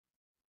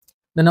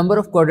The number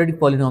of quadratic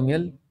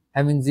polynomial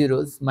having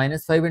zeros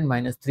 -5 and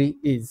 -3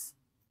 is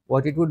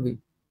what it would be.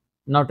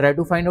 Now try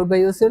to find out by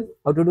yourself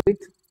how to do it.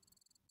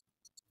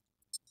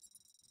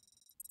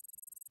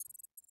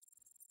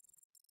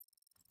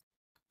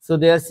 So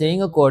they are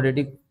saying a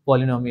quadratic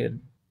polynomial.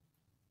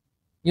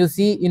 You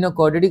see, in a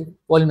quadratic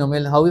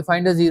polynomial, how we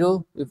find a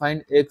zero? We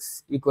find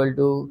x equal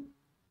to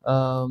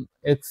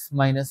x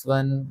minus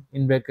 1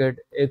 in bracket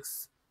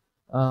x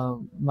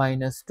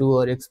minus 2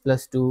 or x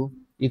plus 2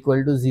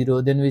 equal to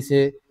 0. Then we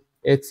say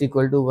x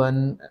equal to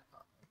 1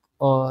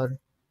 or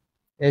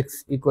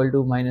x equal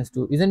to minus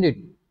 2, isn't it?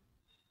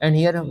 And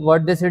here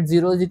what they said,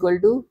 0 is equal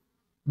to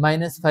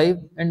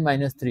 -5 and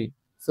 -3.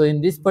 So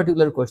in this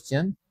particular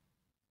question,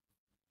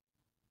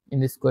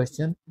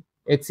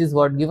 x is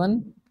what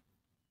given?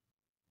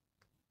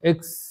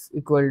 X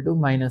equal to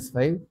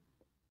 -5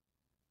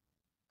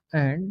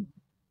 and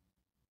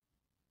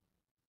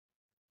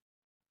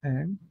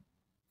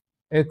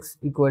x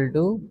equal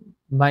to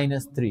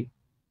 -3.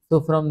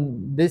 So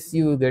from this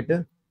you will get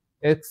a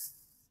x,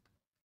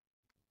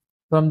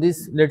 from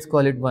this let's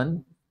call it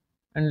 1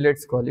 and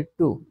let's call it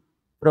 2.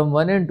 From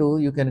 1 and 2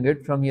 you can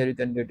get, from here you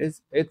can get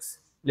is x,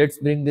 let's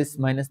bring this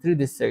 -3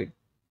 this side,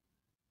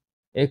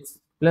 x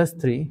plus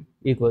 3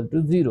 equal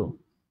to 0.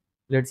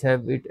 Let's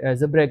have it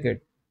as a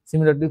bracket.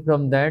 Similarly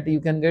from that you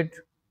can get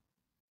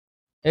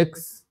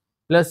x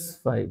plus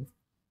 5.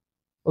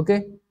 Okay,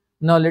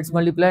 now let's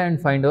multiply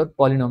and find our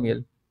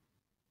polynomial.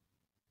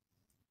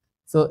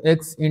 So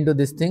x into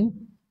this thing,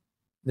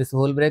 this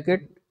whole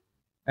bracket,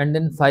 and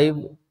then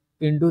 5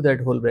 into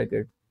that whole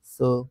bracket.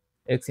 So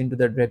x into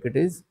that bracket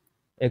is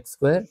x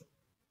square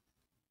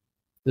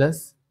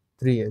plus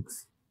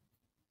 3x.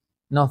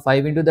 Now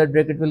 5 into that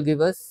bracket will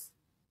give us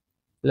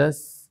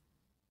plus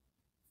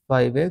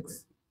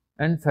 5x,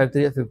 and 5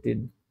 3 are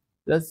 15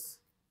 plus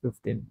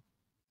 15.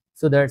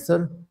 So that's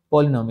our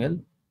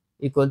polynomial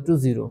equal to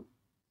 0,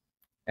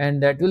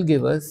 and that will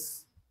give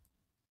us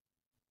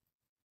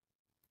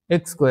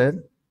x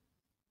square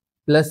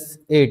plus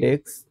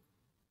 8x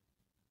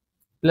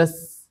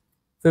plus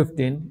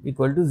 15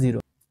 equal to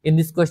 0. In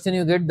this question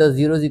you get the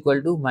 0 is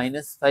equal to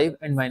 -5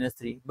 and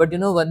 -3. But you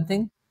know one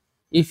thing,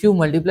 if you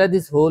multiply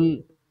this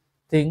whole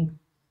thing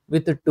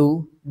with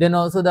 2, then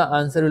also the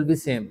answer will be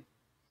same,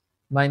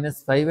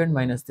 -5 and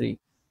 -3.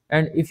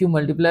 And if you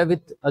multiply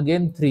with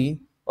again 3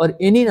 or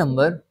any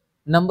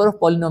number of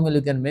polynomial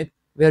you can make,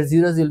 where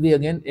zeros will be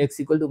again x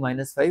equal to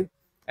 -5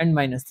 and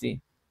 -3.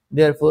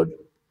 Therefore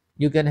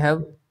you can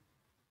have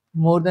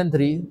more than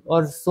 3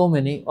 or so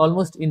many,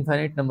 almost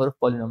infinite number of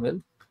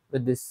polynomial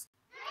with this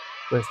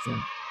question.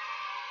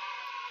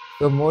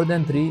 So more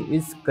than 3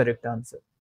 is correct answer.